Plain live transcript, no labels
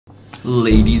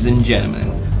Ladies and gentlemen,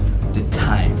 the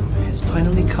time has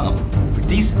finally come for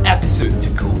this episode to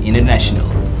go international.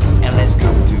 And let's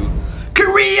go to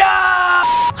Korea!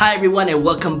 Hi everyone and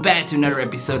welcome back to another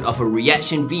episode of a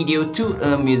reaction video to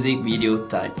a music video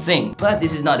type thing. But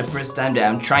this is not the first time that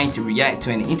I'm trying to react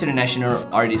to an international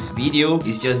artist video.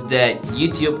 It's just that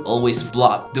YouTube always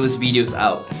block those videos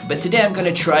out. But today I'm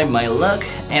gonna try my luck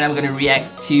and I'm gonna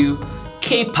react to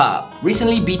K-pop.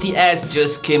 Recently BTS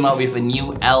just came out with a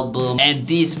new album and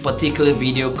this particular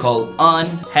video called On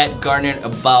had garnered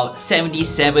about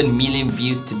 77 million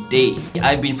views today.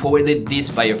 I've been forwarded this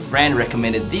by a friend,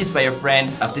 recommended this by a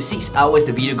friend. After 6 hours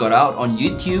the video got out on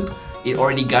YouTube. It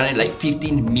already garnered like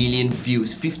 15 million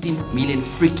views. 15 million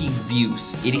freaking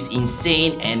views. It is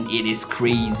insane and it is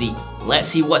crazy. Let's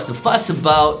see what's the fuss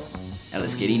about and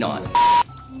let's get it on.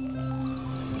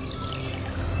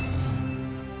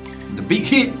 The Big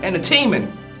Hit Entertainment.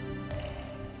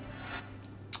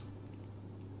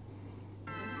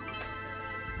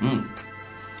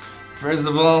 First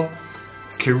of all,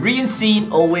 Korean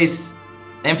scene always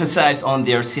emphasize on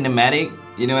their cinematic,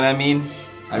 you know what I mean?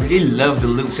 I really love the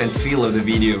looks and feel of the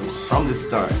video from the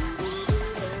start.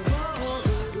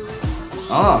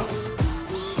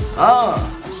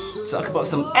 Talk about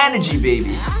some energy,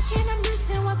 baby.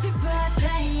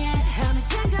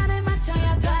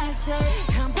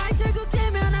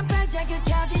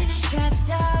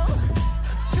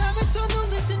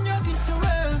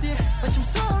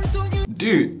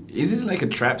 Dude, is this like a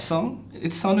trap song?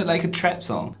 It sounded like a trap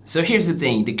song. So here's the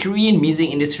thing, the Korean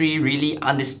music industry really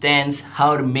understands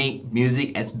how to make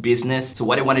music as business. So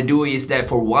what they want to do is that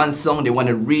for one song, they want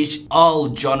to reach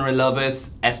all genre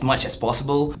lovers as much as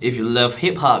possible. If you love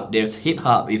hip-hop, there's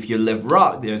hip-hop. If you love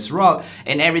rock, there's rock.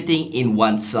 And everything in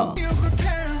one song.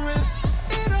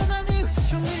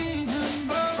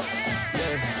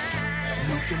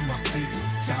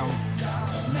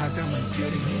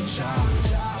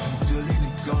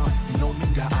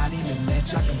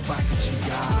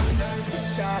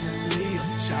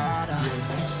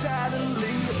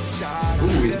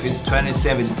 Ooh, it's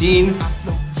 2017. You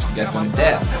guys want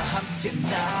that?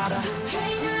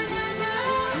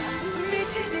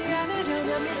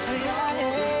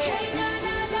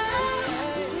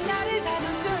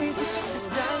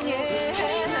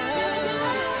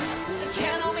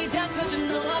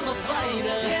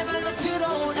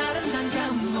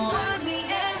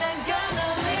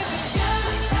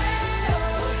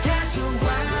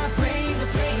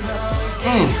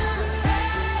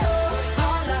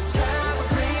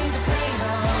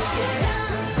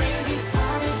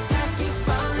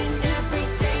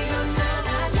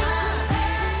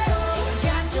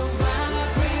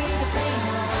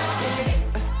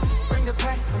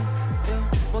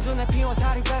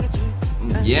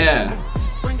 Yeah.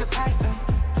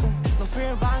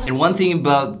 And one thing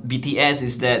about BTS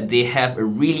is that they have a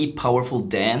really powerful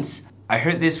dance. I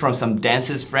heard this from some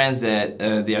dancers friends that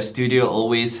their studio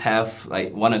always have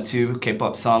like 1 or 2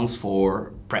 K-pop songs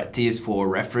for practice, for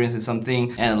reference or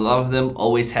something, and a lot of them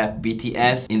always have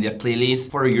BTS in their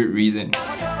playlist for a good reason.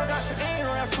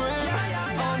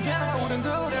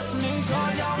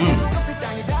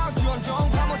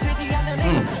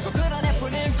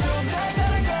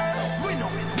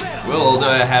 Well, although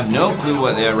I have no clue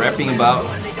what they're rapping about,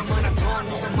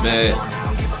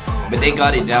 but they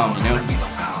got it down, you know?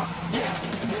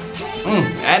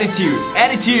 Attitude,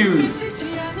 attitude!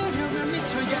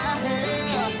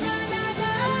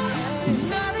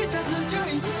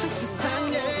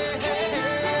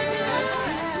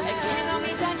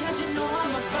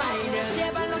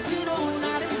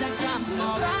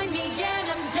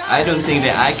 I don't think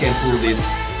that I can pull this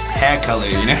hair color,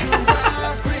 you know?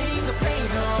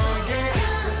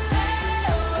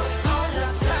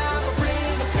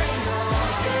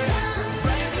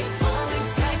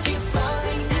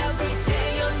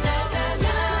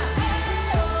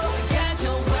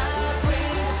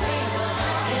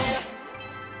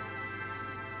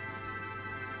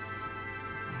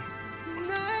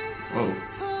 Whoa,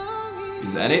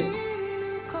 is that it?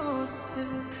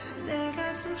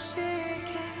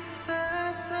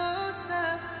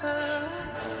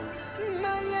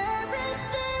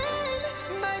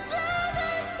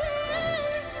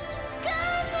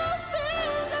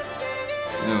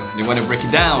 No, they want to break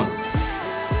it down.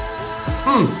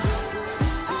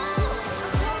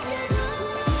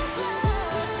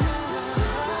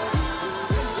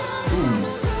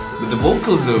 With the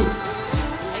vocals though,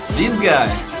 this guy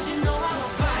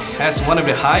has one of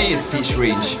the highest pitch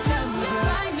range.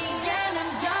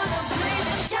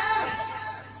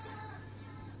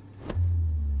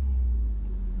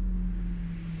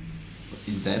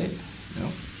 Is that it?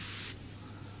 No?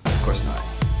 Of course not.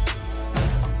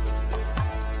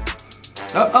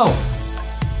 Oh.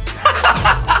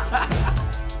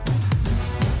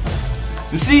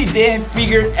 You see, they have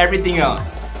figured everything out.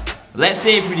 Let's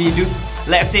say if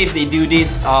they do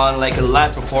this on like a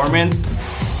live performance,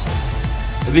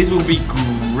 this will be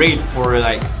great for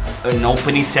like an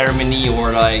opening ceremony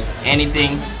or like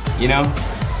anything, you know?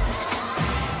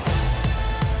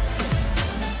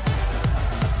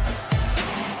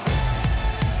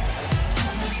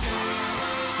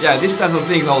 Yeah, this type of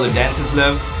things all the dancers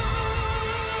love.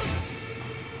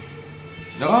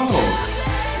 Oh,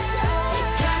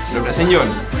 udah senyum.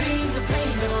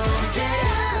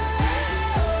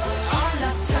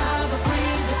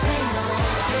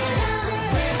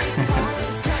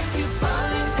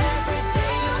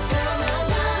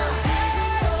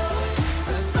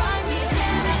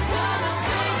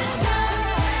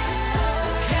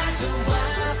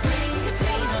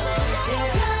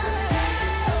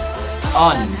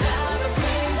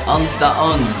 On's the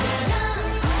on.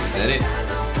 Is that it?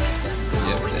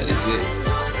 Yep, that is it.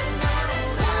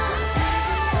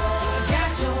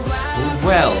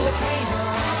 Well,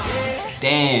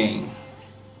 dang.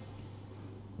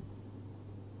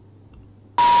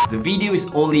 The video is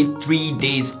only 3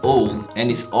 days old and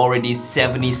it's already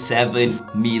 77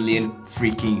 million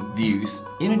freaking views.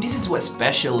 You know, this is what's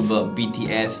special about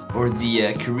BTS or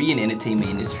the Korean entertainment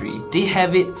industry. They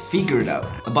have it figured out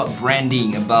about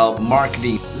branding, about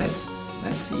marketing. Let's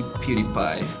see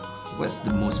PewDiePie. What's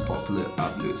the most popular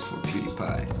uploads for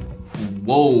PewDiePie?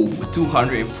 Whoa,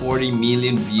 240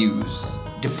 million views.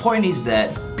 The point is that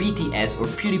BTS or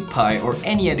PewDiePie or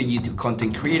any other YouTube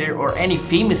content creator or any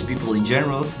famous people in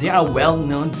general, they are well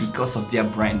known because of their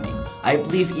branding. I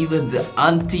believe even the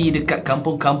auntie dekat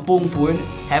kampung-kampung pun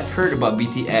have heard about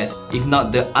BTS. If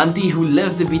not the auntie who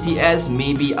loves the BTS,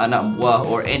 maybe anak buah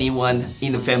or anyone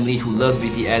in the family who loves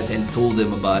BTS and told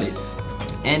them about it.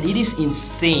 And it is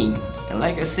insane. And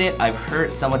like I said, I've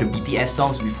heard some of the BTS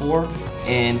songs before,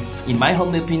 and in my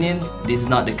humble opinion, this is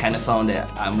not the kind of song that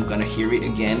I'm gonna hear it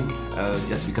again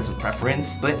just because of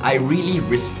preference. But I really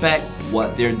respect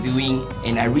what they're doing,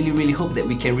 and I really hope that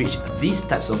we can reach these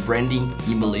types of branding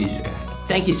in Malaysia.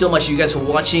 Thank you so much you guys for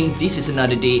watching. This is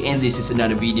another day and this is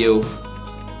another video.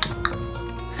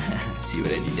 See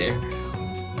what I did there?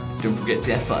 Don't forget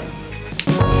to have fun.